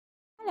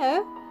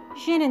Hello,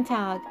 guten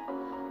Tag,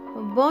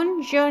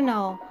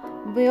 buongiorno,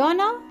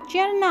 buona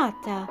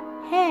giornata,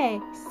 hey,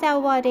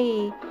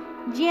 sawadi,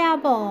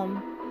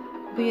 jiabom.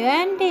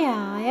 Buen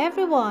dia,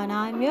 everyone.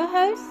 I'm your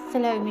host,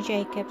 Salome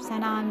Jacobs,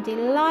 and I'm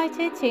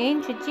delighted to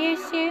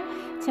introduce you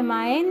to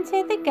my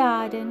Into the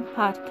Garden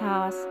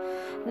podcast.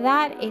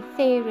 That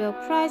ethereal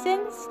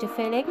presence to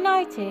feel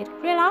ignited,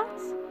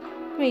 relaxed,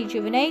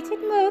 rejuvenated,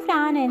 moved,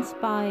 and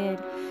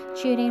inspired.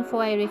 Tune in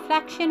for a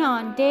reflection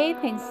on deep,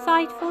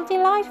 insightful,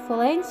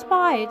 delightful,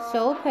 inspired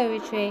soul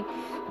poetry.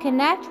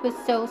 Connect with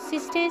soul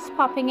sisters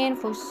popping in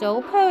for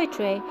soul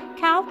poetry,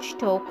 couch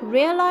talk,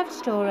 real life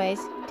stories,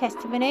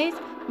 testimonies,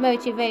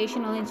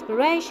 motivational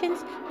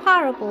inspirations,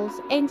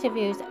 parables,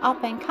 interviews,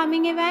 up and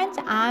coming events,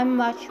 and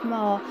much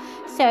more.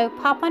 So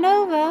pop on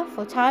over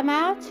for time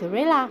out to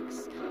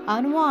relax,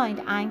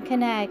 unwind, and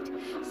connect.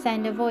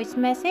 Send a voice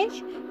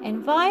message,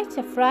 invite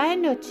a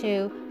friend or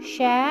two,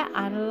 share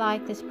and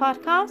like this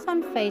podcast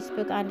on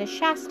Facebook under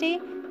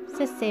Shasti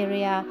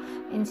Cecilia,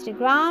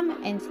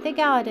 Instagram Into the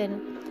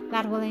Garden.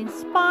 That will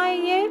inspire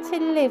you to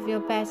live your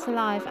best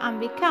life and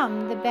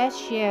become the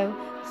best you.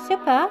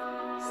 Super,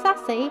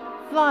 sassy,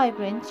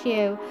 vibrant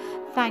you.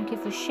 Thank you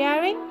for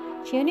sharing,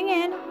 tuning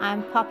in,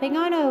 and popping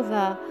on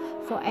over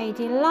for a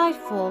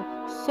delightful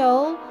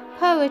soul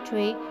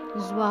poetry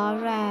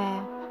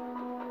soiree.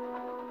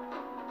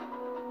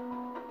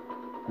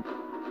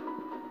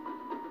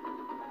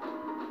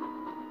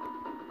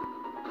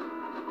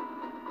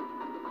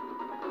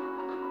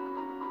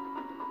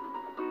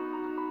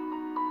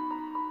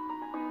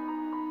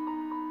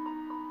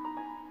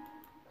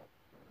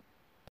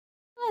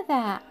 Hello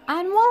there,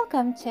 and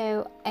welcome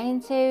to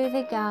Into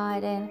the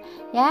Garden.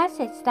 Yes,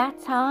 it's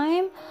that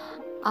time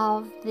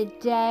of the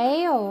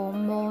day or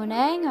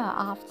morning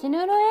or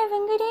afternoon or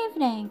even good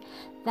evening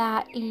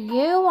that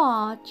you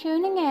are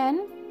tuning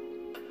in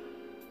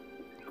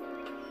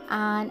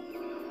and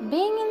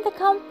being in the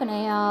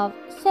company of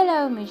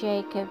Salome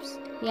Jacobs.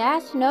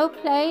 Yes, no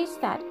place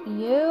that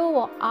you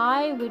or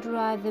I would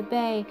rather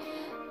be,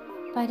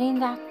 but in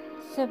that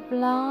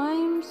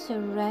sublime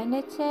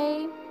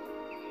serenity,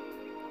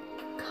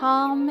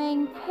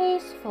 calming,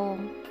 peaceful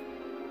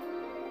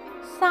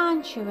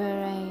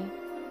sanctuary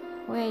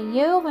where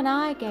you and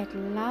I get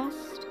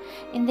lost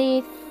in the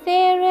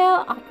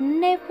ethereal,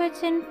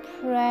 omnipotent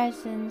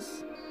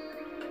presence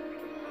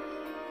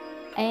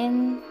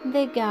in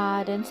the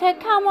garden. So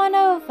come on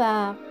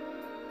over.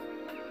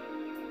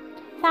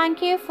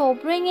 Thank you for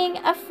bringing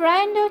a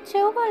friend or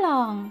two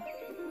along.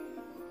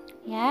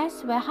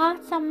 Yes, where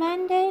hearts are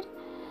mended,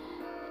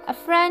 a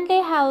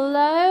friendly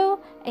hello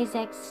is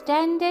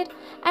extended,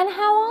 and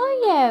how are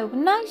you?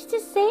 Nice to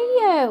see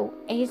you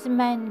is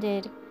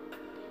mended.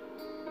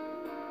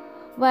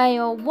 Where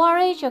your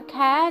worries, your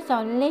cares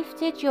are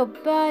lifted, your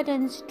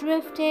burdens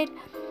drifted,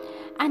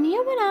 and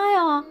you and I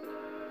are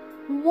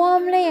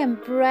warmly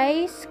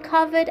embraced,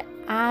 covered,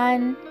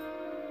 and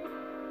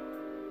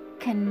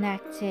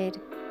connected.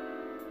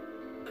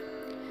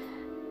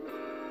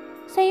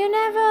 So you're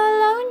never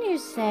alone, you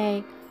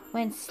say,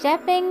 when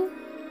stepping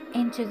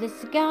into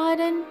this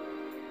garden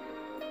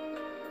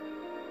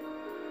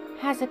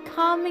has a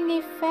calming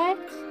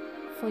effect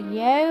for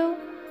you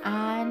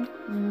and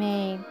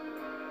me.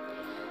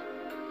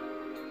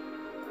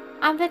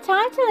 And the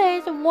title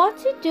is What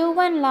to Do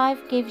When Life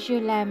Gives You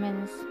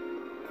Lemons.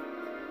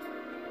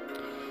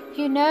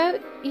 You know,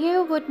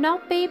 you would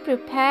not be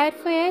prepared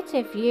for it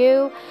if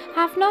you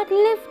have not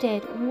lived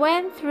it,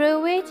 went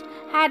through it,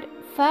 had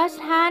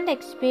first-hand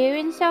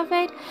experience of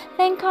it,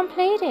 then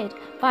completed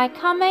by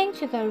coming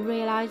to the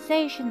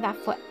realization that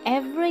for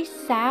every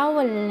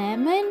sour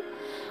lemon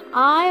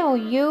I or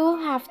you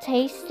have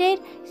tasted,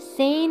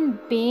 seen,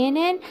 been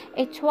in,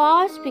 it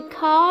was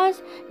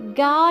because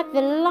God,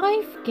 the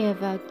life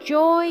giver,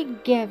 joy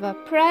giver,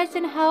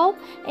 present help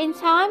in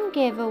time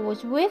giver,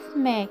 was with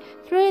me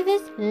through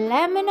this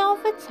lemon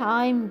of a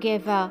time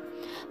giver.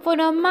 For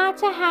no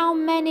matter how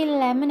many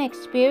lemon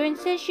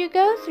experiences you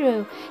go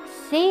through,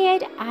 see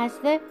it as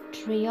the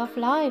tree of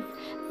life,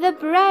 the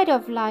bread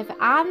of life,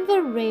 and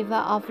the river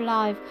of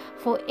life.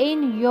 For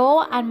in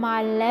your and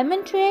my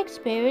lemon tree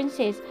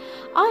experiences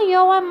are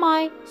your and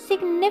my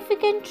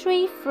significant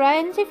tree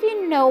friends, if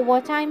you know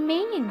what I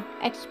mean.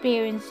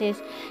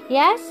 Experiences.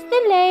 Yes,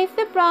 the leaf,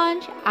 the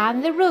branch,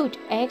 and the root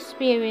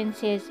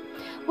experiences.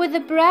 With the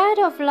bread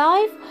of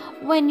life,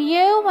 when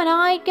you and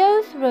I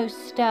go through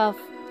stuff,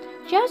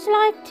 just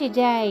like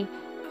today,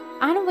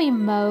 and we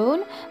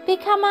moan,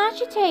 become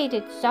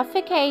agitated,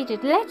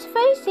 suffocated, let's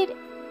face it,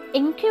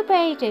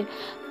 incubated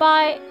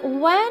by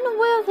when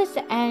will this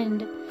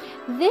end?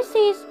 This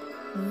is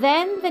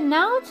then the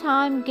now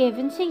time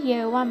given to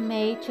you and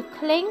me to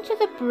cling to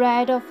the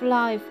bread of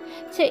life,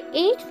 to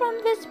eat from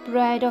this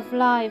bread of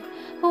life,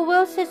 who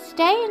will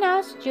sustain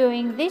us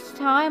during this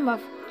time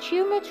of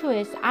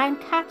tumultuous and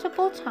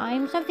catapult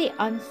times of the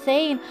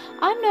unseen,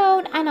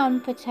 unknown, and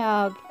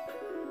unperturbed.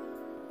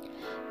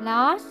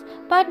 Last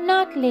but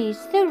not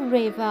least, the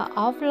river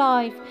of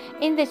life.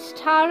 In this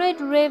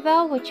torrid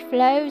river which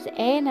flows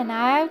in and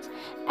out,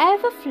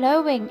 ever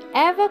flowing,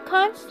 ever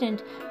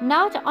constant,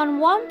 not on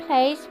one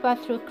place but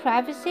through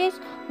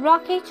crevices,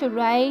 rocky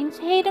terrains,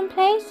 hidden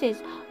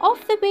places,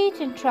 off the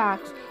beaten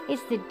tracks,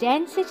 is the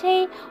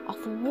density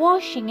of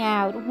washing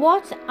out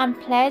what's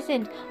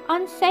unpleasant,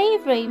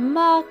 unsavory,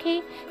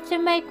 murky, to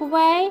make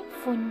way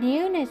for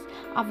newness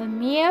of a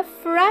mere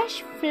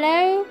fresh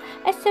flow,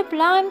 a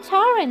sublime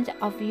torrent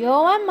of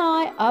your and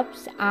my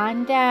ups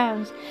and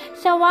downs.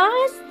 So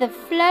as the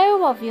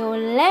flow of your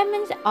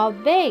lemons are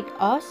big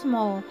or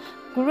small,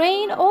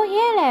 green or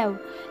yellow,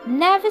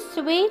 never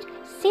sweet,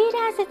 see it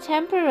as a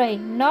temporary,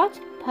 not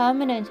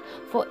permanent,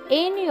 for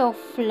in your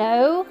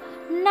flow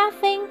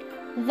nothing,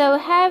 though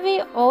heavy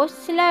or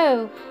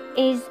slow,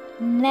 is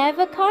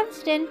never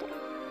constant,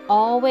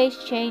 always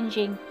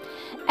changing.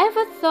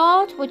 Ever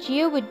thought what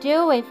you would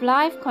do if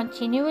life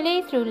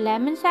continually threw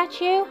lemons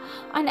at you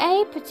on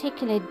a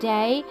particular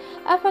day,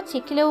 a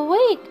particular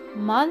week,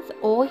 month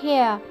or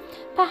year?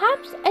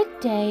 Perhaps a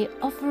day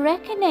of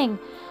reckoning,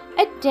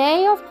 a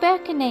day of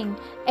beckoning,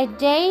 a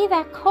day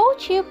that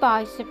caught you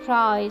by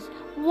surprise.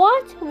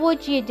 What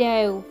would you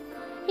do?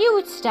 You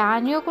would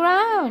stand your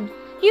ground.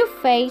 You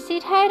face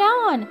it head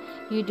on.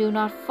 You do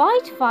not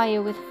fight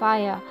fire with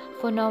fire,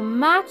 for no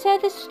matter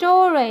the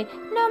story,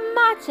 no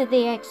matter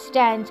the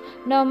extent,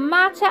 no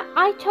matter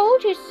I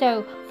told you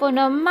so, for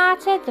no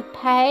matter the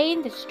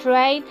pain, the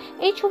strain,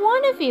 each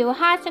one of you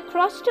has a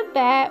cross to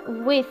bear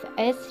with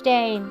a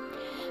stain.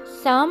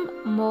 Some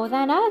more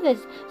than others,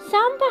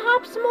 some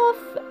perhaps more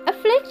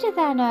afflicted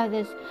than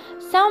others,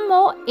 some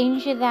more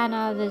injured than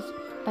others.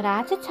 But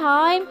at a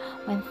time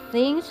when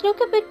things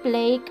look a bit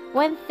bleak,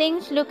 when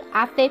things look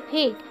at their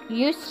peak,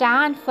 you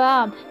stand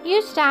firm,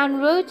 you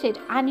stand rooted,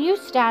 and you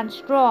stand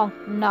strong,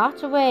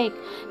 not weak.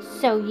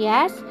 So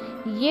yes,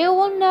 you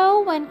will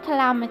know when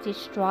calamity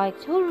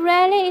strikes who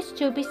really is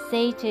to be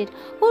seated,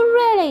 who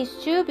really is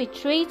to be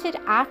treated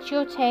at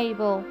your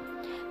table.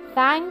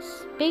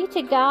 Thanks be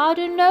to God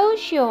who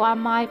knows you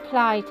and my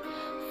plight,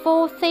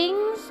 for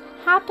things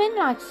happen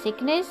like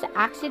sickness,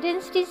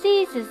 accidents,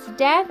 diseases,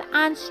 death,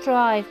 and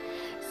strife.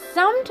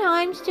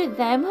 Sometimes to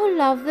them who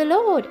love the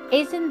Lord.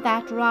 Isn't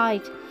that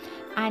right?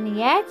 And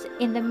yet,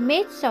 in the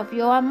midst of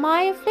your and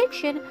my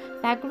affliction,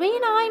 that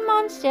green-eyed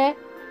monster,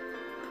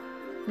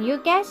 you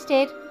guessed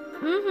it,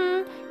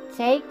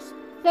 takes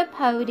the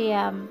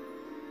podium.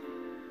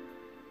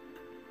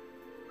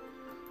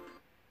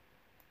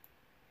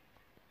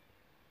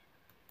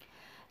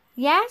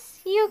 Yes,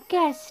 you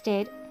guessed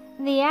it.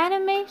 The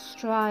enemy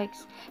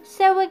strikes.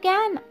 So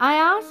again, I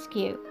ask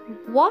you,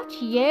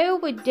 what you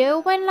would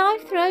do when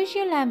life throws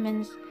you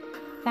lemons?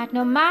 That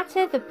no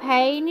matter the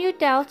pain you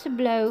dealt a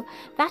blow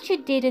that you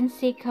didn't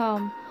see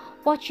come,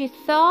 what you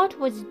thought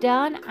was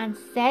done and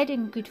said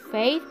in good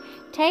faith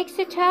takes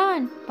a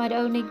turn, but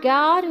only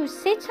God who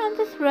sits on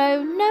the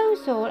throne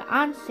knows all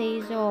and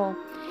sees all.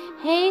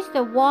 He is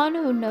the one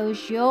who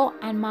knows your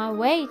and my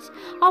weight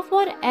of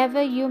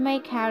whatever you may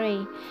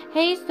carry.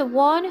 He is the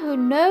one who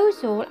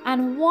knows all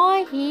and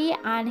why He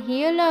and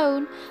He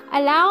alone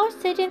allows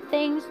certain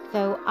things,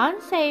 though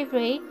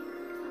unsavory,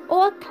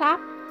 or a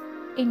clap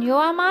in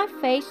your and my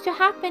face to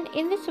happen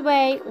in this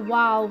way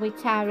while we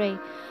tarry.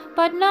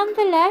 But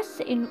nonetheless,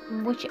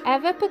 in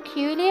whichever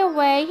peculiar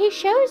way He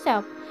shows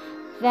up,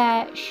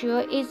 there sure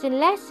is a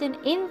lesson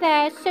in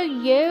there, so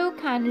you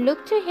can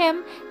look to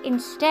Him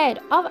instead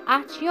of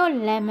at your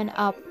lemon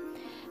up.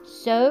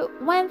 So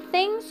when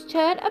things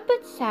turn a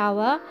bit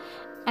sour,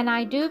 and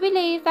I do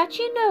believe that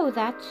you know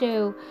that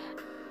too,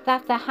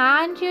 that the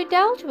hand you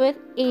dealt with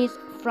is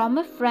from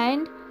a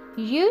friend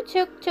you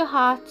took to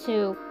heart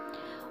too,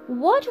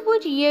 what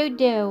would you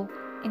do?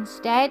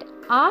 Instead,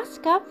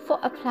 ask up for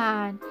a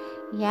plan.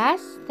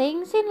 Yes,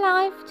 things in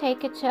life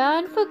take a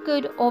turn for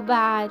good or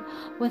bad,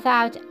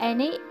 without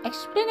any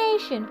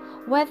explanation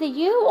whether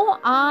you or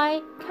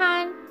I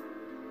can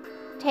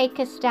take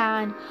a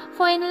stand.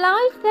 For in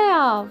light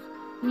thereof,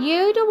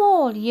 you do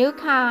all you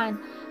can,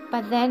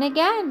 but then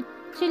again,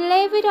 to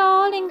leave it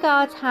all in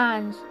God's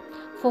hands.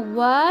 For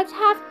words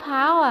have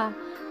power,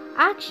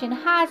 action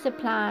has a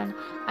plan,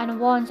 and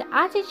one's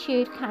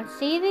attitude can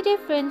see the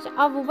difference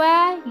of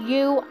where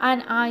you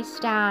and I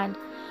stand.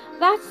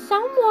 That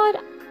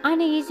somewhat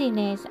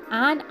uneasiness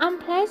and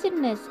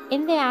unpleasantness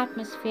in the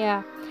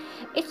atmosphere,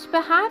 it's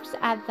perhaps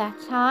at that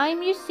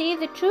time you see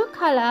the true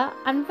colour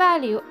and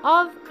value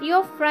of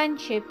your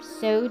friendship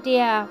so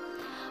dear.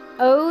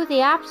 Oh,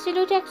 the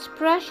absolute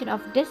expression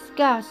of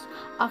disgust,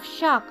 of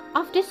shock,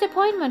 of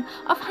disappointment,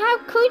 of how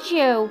could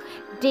you?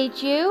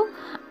 Did you?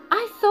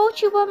 I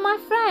thought you were my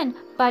friend,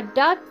 but ...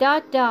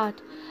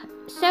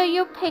 So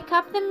you pick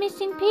up the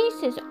missing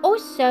pieces, or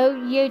so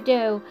you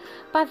do.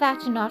 But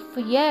that's not for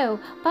you,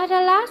 but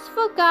alas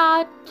for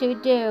God to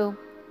do.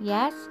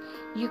 Yes,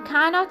 you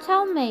cannot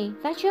tell me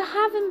that you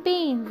haven't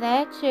been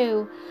there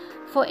too.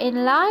 For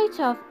in light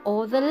of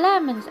all the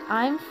lemons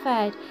I'm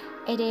fed,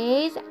 it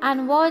is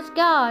and was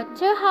God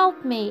to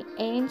help me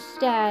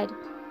instead.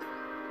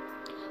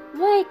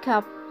 Wake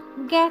up,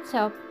 Get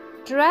up,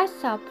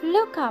 dress up,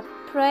 look up,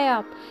 pray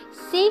up,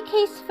 seek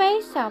his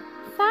face up,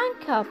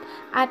 thank up,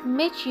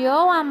 admit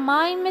your and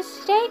my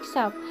mistakes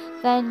up,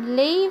 then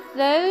leave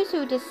those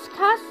who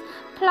discuss,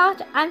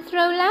 plot, and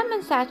throw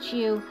lemons at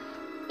you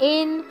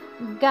in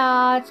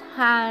God's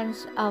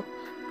hands up.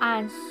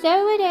 And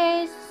so it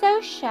is,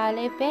 so shall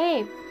it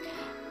be.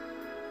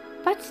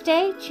 But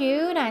stay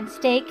tuned and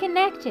stay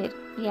connected.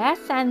 Yes,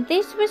 and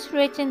this was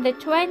written the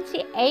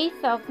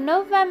 28th of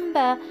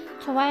November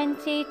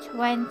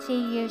 2020,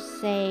 you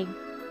see.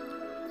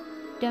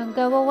 Don't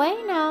go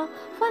away now,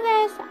 for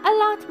there's a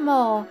lot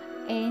more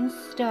in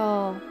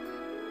store.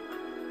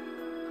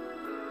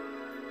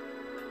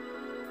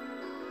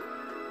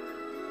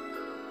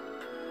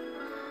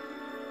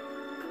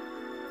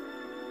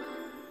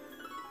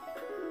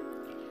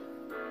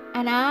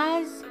 And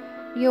as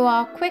you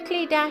are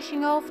quickly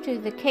dashing off to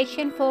the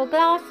kitchen for a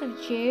glass of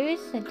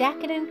juice, a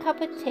decadent cup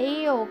of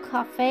tea or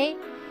coffee,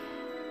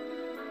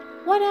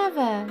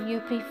 whatever you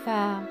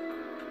prefer.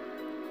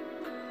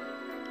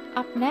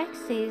 Up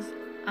next is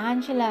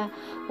Angela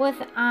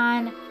with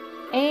an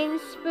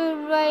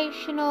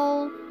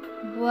inspirational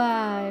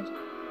word.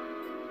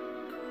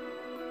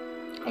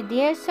 A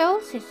dear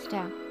soul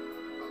sister,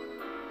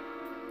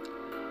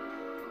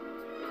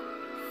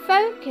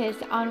 focus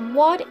on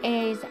what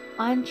is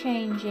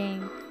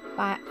unchanging,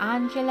 by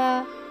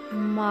Angela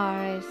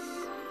Morris.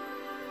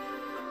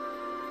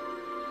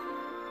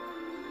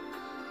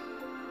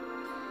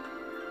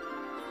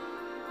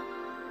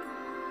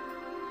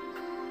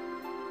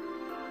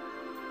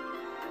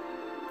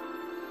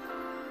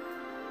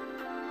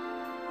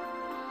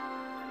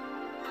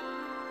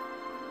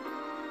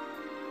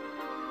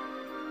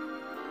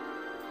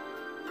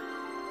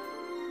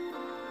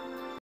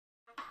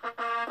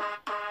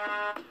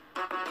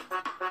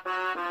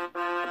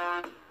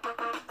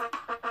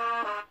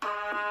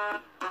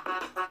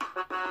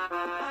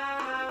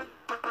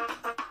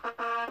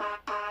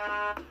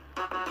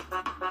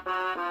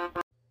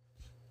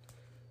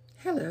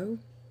 Hello,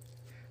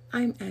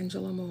 I'm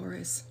Angela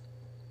Morris.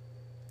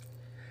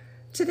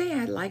 Today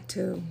I'd like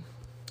to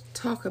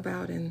talk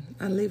about and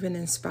leave an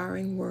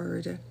inspiring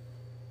word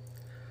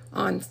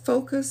on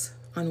focus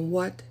on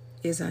what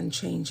is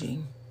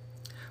unchanging.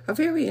 A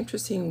very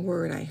interesting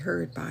word I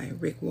heard by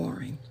Rick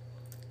Warren.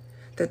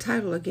 The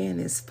title again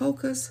is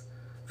Focus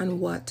on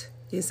What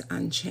is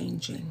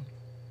Unchanging.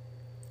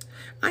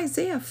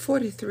 Isaiah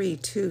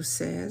 43:2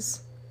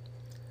 says,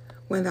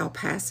 "When thou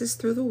passest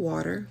through the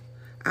water,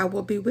 I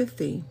will be with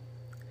thee,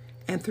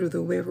 and through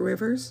the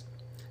rivers,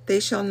 they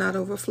shall not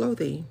overflow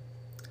thee.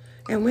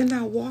 And when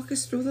thou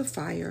walkest through the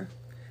fire,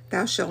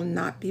 thou shalt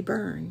not be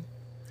burned,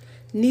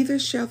 neither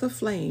shall the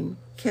flame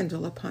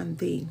kindle upon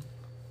thee."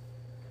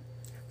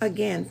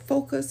 Again,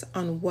 focus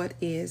on what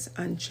is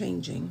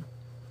unchanging.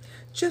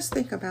 Just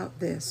think about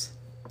this.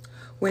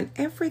 When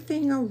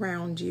everything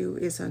around you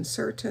is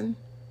uncertain,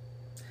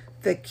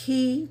 the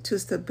key to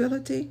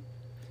stability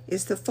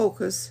is to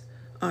focus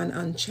on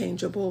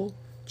unchangeable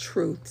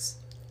truths.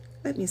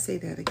 Let me say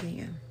that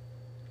again.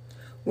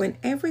 When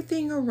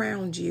everything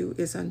around you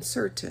is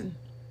uncertain,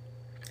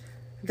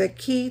 the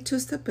key to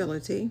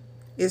stability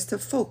is to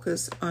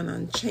focus on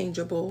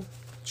unchangeable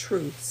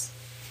truths.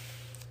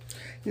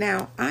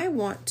 Now, I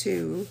want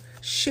to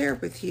share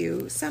with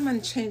you some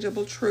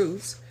unchangeable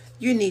truths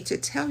you need to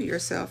tell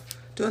yourself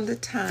during the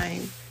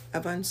time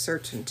of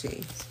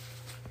uncertainty.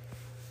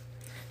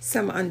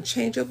 Some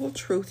unchangeable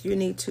truth you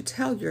need to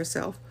tell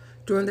yourself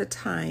during the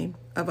time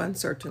of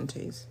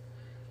uncertainties.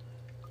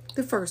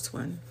 The first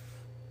one,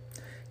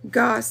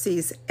 God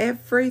sees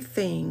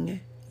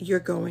everything you're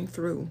going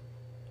through.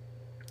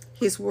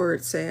 His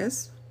word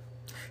says,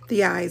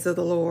 "The eyes of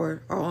the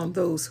Lord are on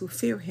those who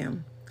fear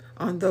him,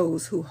 on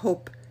those who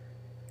hope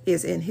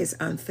is in his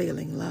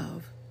unfailing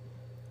love."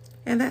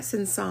 And that's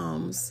in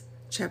Psalms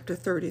chapter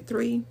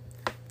 33,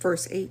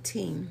 verse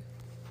 18.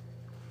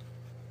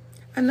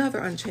 Another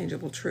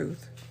unchangeable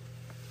truth.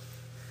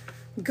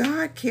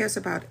 God cares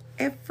about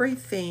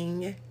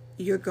everything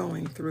you're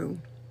going through.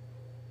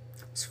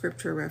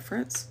 Scripture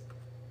reference.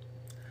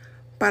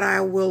 "But I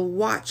will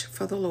watch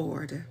for the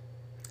Lord.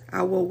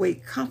 I will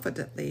wait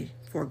confidently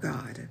for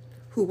God,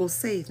 who will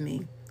save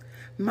me.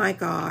 My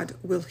God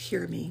will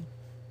hear me."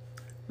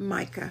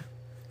 Micah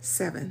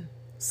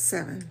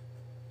 7:7.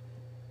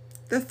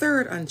 The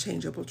third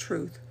unchangeable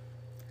truth.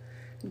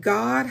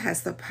 God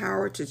has the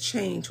power to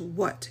change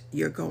what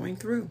you're going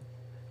through.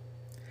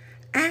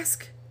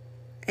 Ask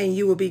and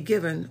you will be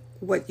given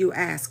what you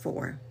ask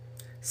for.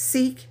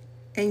 Seek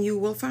and you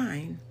will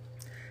find.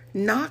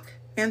 Knock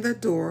and the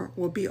door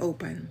will be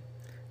open.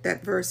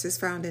 That verse is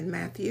found in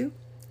Matthew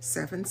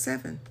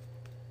 7:7.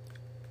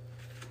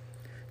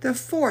 The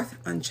fourth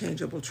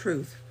unchangeable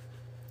truth.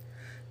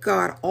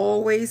 God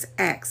always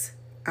acts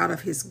out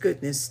of his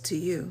goodness to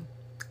you.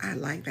 I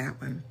like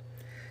that one.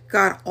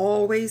 God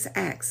always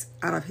acts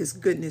out of his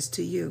goodness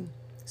to you.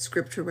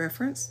 Scripture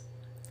reference.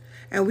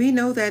 And we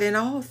know that in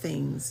all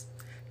things,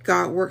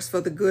 God works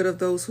for the good of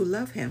those who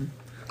love him,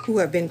 who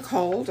have been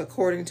called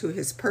according to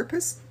his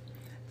purpose.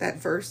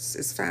 That verse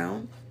is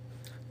found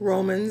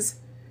Romans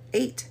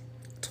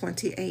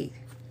 8:28.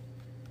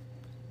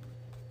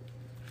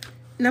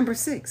 Number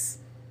 6.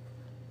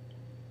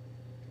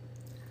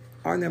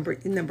 Or number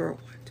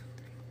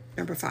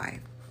 5.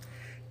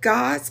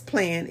 God's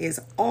plan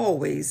is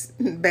always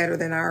better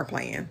than our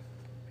plan.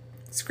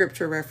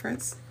 Scripture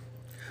reference.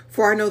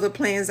 For I know the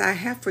plans I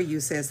have for you,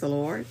 says the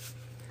Lord.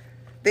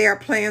 They are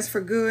plans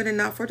for good and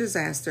not for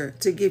disaster,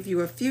 to give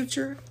you a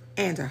future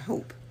and a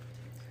hope.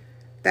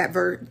 That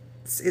verse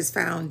is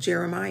found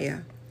Jeremiah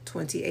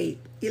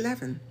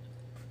 28:11.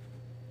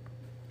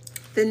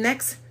 The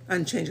next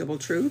unchangeable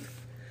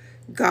truth: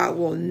 God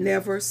will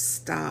never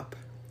stop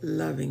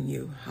loving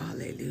you.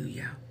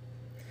 Hallelujah.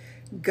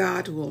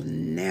 God will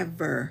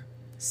never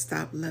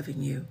stop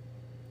loving you.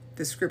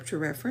 The scripture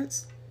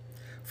reference: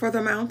 for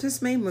the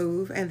mountains may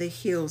move and the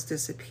hills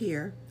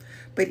disappear,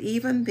 but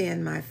even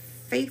then my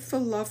faithful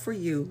love for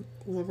you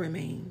will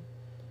remain.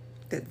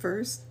 That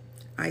verse,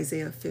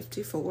 Isaiah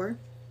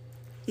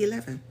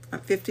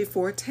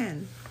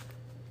 54:10.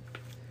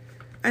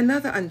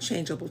 Another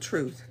unchangeable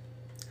truth: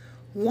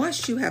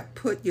 once you have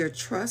put your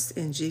trust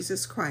in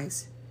Jesus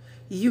Christ,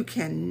 you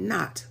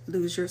cannot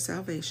lose your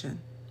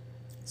salvation.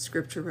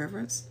 Scripture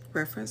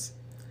reference.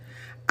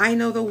 I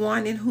know the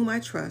one in whom I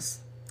trust,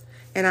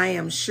 and I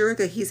am sure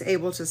that he's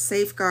able to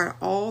safeguard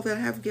all that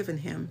I have given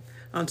him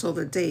until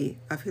the day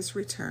of his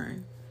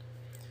return.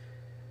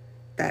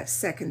 That's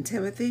 2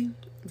 Timothy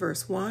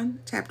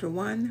chapter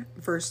 1,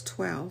 verse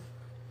 12.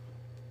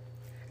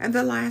 And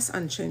the last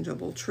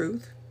unchangeable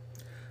truth: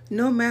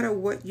 no matter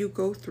what you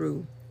go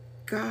through,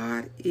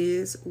 God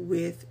is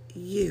with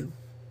you.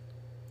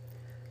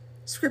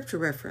 Scripture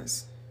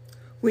reference: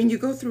 when you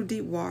go through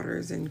deep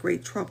waters and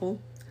great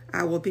trouble,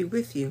 I will be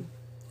with you.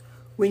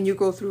 When you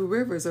go through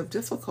rivers of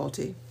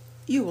difficulty,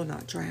 you will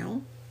not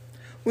drown.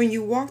 When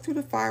you walk through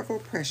the fire of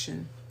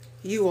oppression,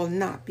 you will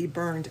not be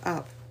burned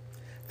up.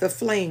 The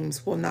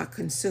flames will not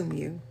consume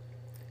you.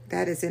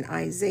 That is in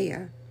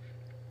Isaiah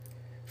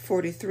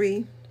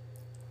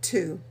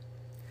 43:2.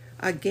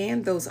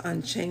 Again, those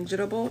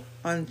unchangeable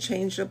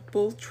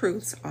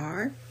truths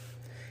are: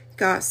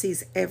 God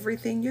sees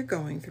everything you're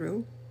going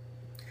through.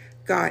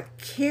 God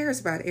cares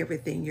about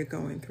everything you're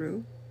going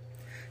through.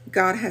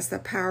 God has the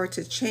power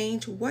to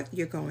change what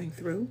you're going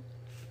through.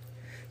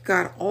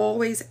 God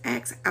always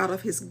acts out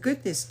of his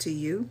goodness to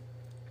you.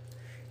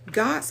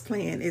 God's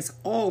plan is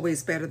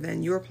always better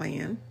than your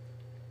plan.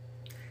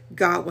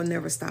 God will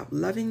never stop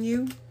loving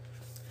you.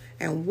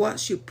 And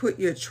once you put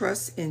your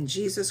trust in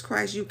Jesus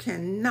Christ, you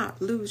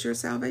cannot lose your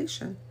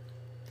salvation.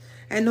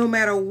 And no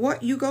matter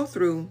what you go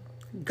through,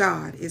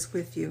 God is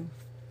with you.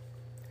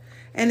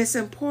 And it's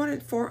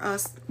important for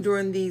us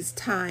during these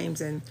times,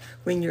 and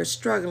when you're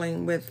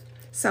struggling with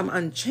some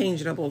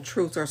unchangeable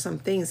truths or some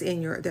things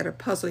that are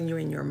puzzling you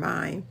in your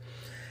mind.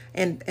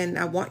 And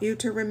I want you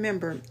to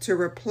remember to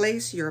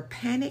replace your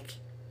panic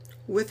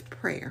with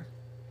prayer.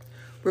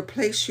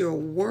 Replace your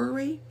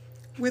worry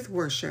with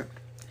worship,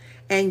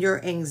 and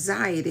your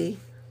anxiety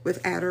with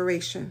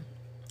adoration.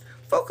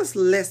 Focus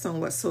less on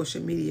what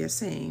social media is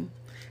saying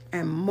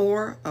and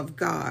more of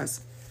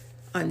God's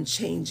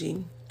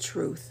unchanging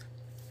truth.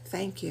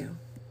 Thank you.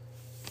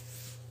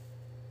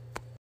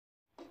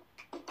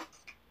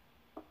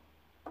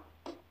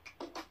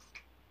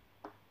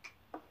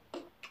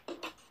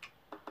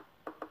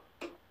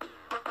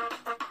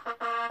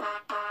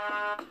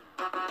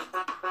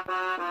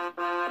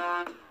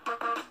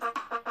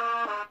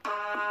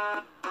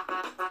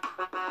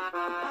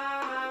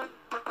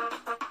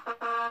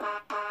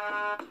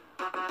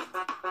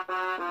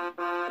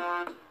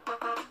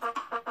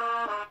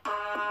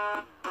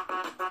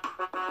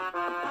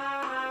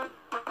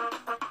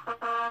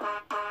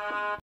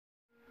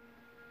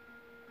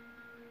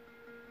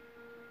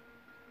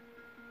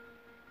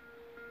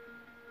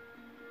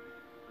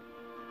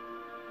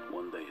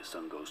 One day his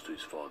son goes to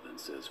his father and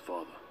says,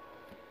 "Father,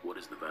 what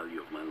is the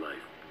value of my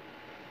life?"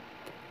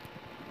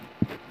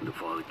 And the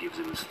father gives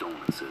him a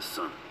stone and says,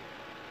 "Son,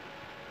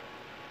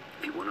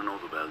 if you want to know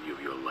the value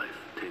of your life,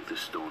 take this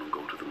stone and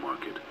go to the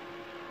market.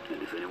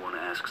 And if anyone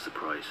asks the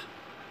price,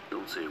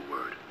 don't say a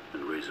word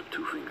and raise up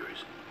 2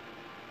 fingers."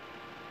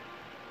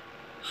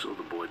 So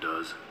the boy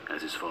does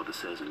as his father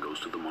says and goes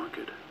to the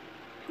market.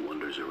 He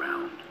wanders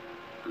around,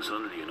 and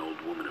suddenly an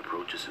old woman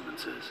approaches him and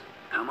says,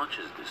 "How much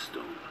is this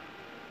stone?"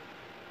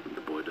 And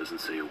the boy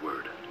doesn't say a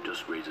word,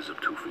 just raises up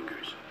 2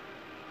 fingers.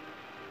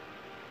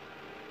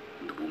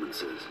 And the woman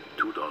says,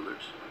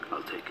 $2,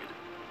 I'll take it.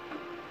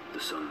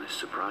 The son is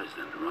surprised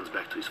and runs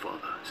back to his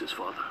father. He says,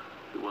 "Father,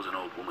 there was an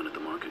old woman at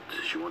the market.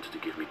 She wanted to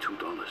give me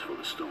 $2 for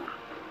the stone."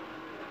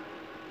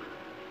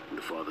 And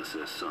the father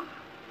says, "Son,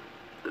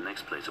 the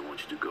next place I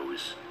want you to go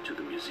is to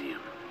the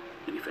museum.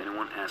 And if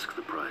anyone asks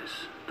the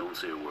price, don't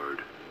say a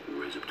word and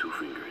raise up 2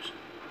 fingers."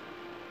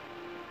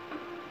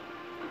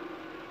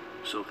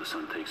 So the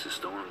son takes the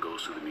stone and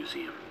goes to the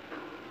museum.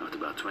 After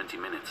about 20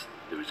 minutes,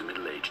 there is a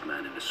middle-aged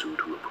man in a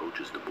suit who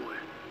approaches the boy.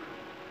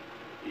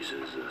 He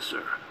says,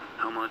 "Sir,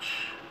 how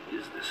much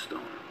is this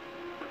stone?"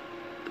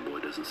 The boy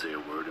doesn't say a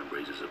word and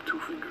raises up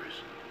 2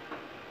 fingers.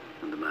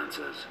 And the man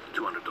man says,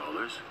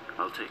 $200?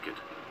 I'll take it.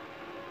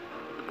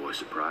 The boy's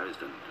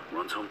surprised and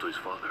runs home to his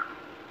father.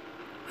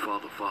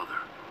 Father, father,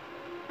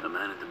 a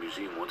man in the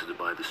museum wanted to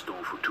buy the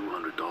stone for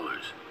 $200.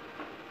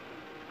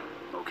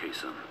 Okay,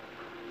 son.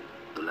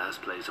 The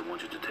last place I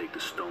want you to take the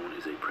stone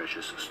is a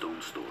precious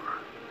stone store.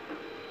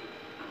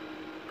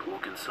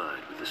 Walk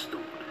inside with the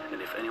stone,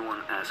 and if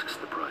anyone asks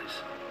the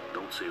price,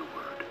 don't say a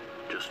word.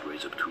 Just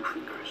raise up 2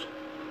 fingers.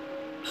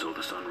 So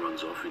the son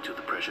runs off into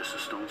the precious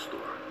stone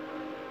store.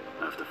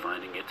 After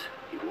finding it,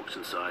 he walks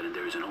inside and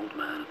there is an old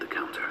man at the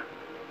counter.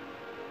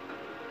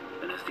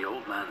 And as the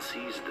old man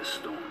sees this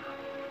stone,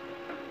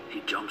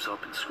 he jumps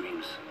up and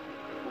screams,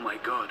 "Oh my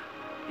God,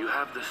 you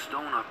have the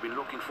stone I've been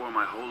looking for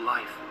my whole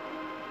life.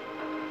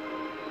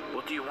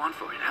 What do you want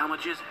for it? How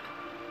much is it?"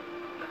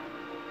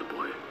 The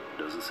boy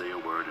doesn't say a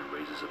word and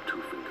raises up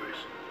 2 fingers.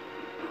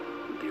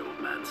 The old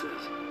man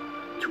says,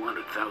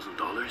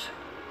 $200,000?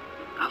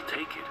 I'll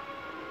take it.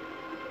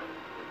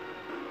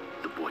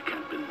 The boy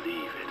can't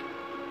believe it.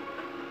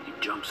 He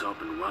jumps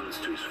up and runs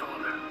to his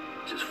father.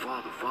 He says,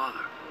 "Father,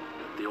 father,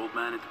 the old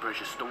man at the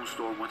precious stone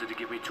store wanted to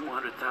give me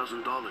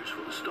 $200,000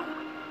 for the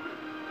stone."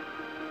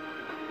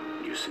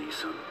 You see,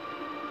 son,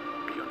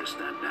 do you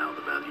understand now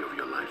the value of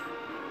your life?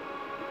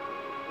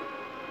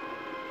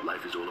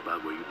 Life is all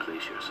about where you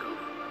place yourself.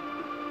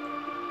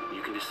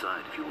 You can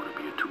decide if you want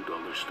to be a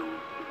 $2 stone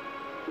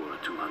or a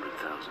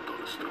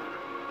 $200,000 stone.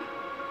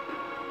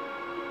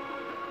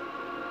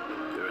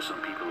 There are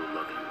some people who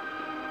love you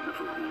and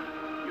for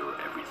whom you're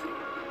everything.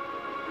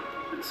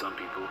 And some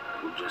people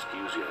will just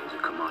use you as a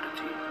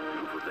commodity,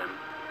 and for them,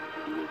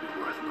 you will be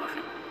worth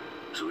nothing.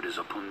 So it is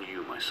upon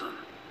you, my son,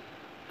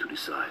 to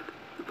decide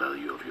the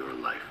value of your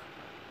life.